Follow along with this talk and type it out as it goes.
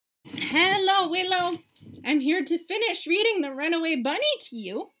Now, Willow, I'm here to finish reading The Runaway Bunny to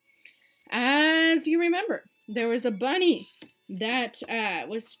you. As you remember, there was a bunny that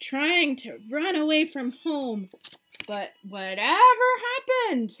was trying to run away from home, but whatever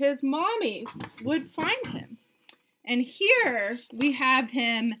happened, his mommy would find him. And here we have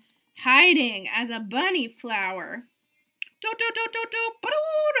him hiding as a bunny flower.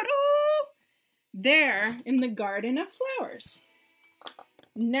 There in the garden of flowers.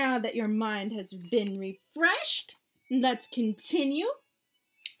 Now that your mind has been refreshed, let's continue.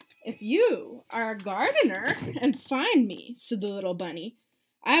 If you are a gardener and find me, said the little bunny,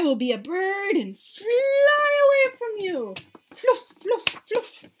 I will be a bird and fly away from you. Fluff, fluff,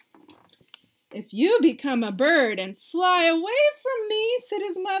 fluff. If you become a bird and fly away from me, said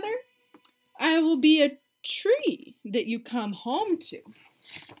his mother, I will be a tree that you come home to.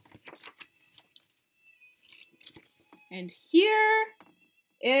 And here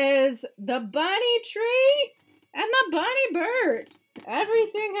is the bunny tree and the bunny bird.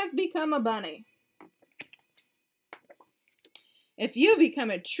 Everything has become a bunny. If you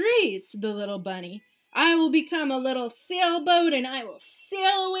become a tree, said the little bunny, I will become a little sailboat and I will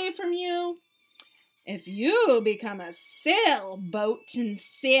sail away from you. If you become a sailboat and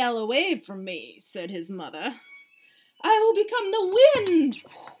sail away from me, said his mother, I will become the wind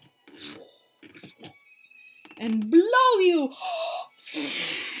and blow you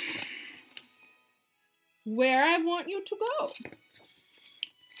where I want you to go.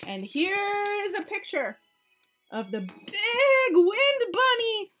 And here is a picture of the big wind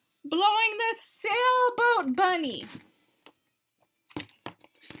bunny blowing the sailboat bunny.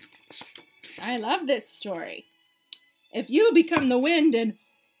 I love this story. If you become the wind and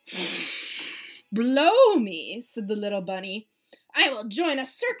blow me, said the little bunny, I will join a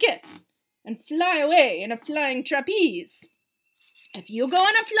circus and fly away in a flying trapeze. If you go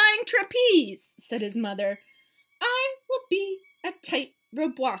on a flying trapeze, said his mother, I will be a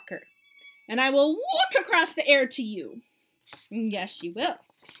tightrope walker, and I will walk across the air to you. Yes, you will.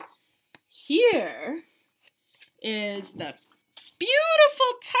 Here is the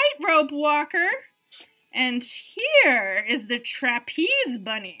beautiful tightrope walker, and here is the trapeze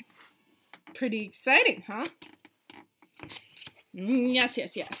bunny. Pretty exciting, huh? Yes,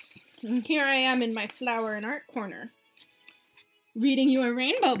 yes, yes. And here I am in my flower and art corner, reading you a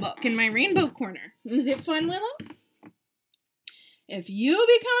rainbow book in my rainbow corner. Is it fun, Willow? If you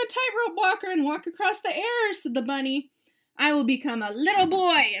become a tightrope walker and walk across the air, said the bunny, I will become a little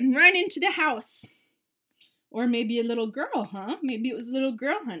boy and run into the house. Or maybe a little girl, huh? Maybe it was a little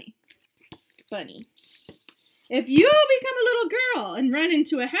girl, bunny. If you become a little girl and run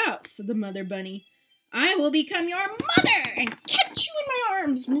into a house, said the mother bunny, I will become your mother and catch you in my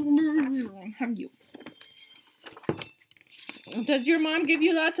arms and hug you. Does your mom give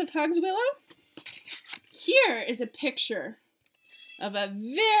you lots of hugs, Willow? Here is a picture of a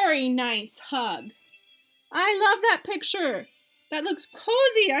very nice hug. I love that picture. That looks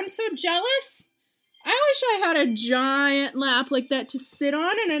cozy. I'm so jealous. I wish I had a giant lap like that to sit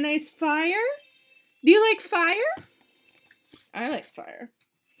on and a nice fire. Do you like fire? I like fire.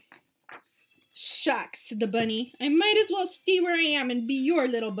 Shucks, said the bunny. I might as well stay where I am and be your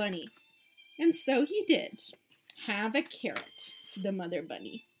little bunny. And so he did. Have a carrot, said the mother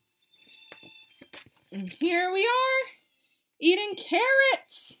bunny. And here we are, eating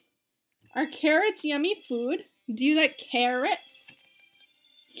carrots. Are carrots yummy food? Do you like carrots?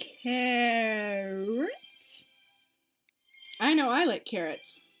 Carrot? I know I like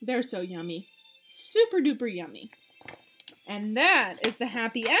carrots. They're so yummy. Super duper yummy. And that is the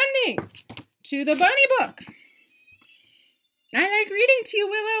happy ending to the bunny book. I like reading to you,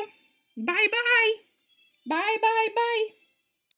 Willow. Bye-bye. Bye-bye-bye.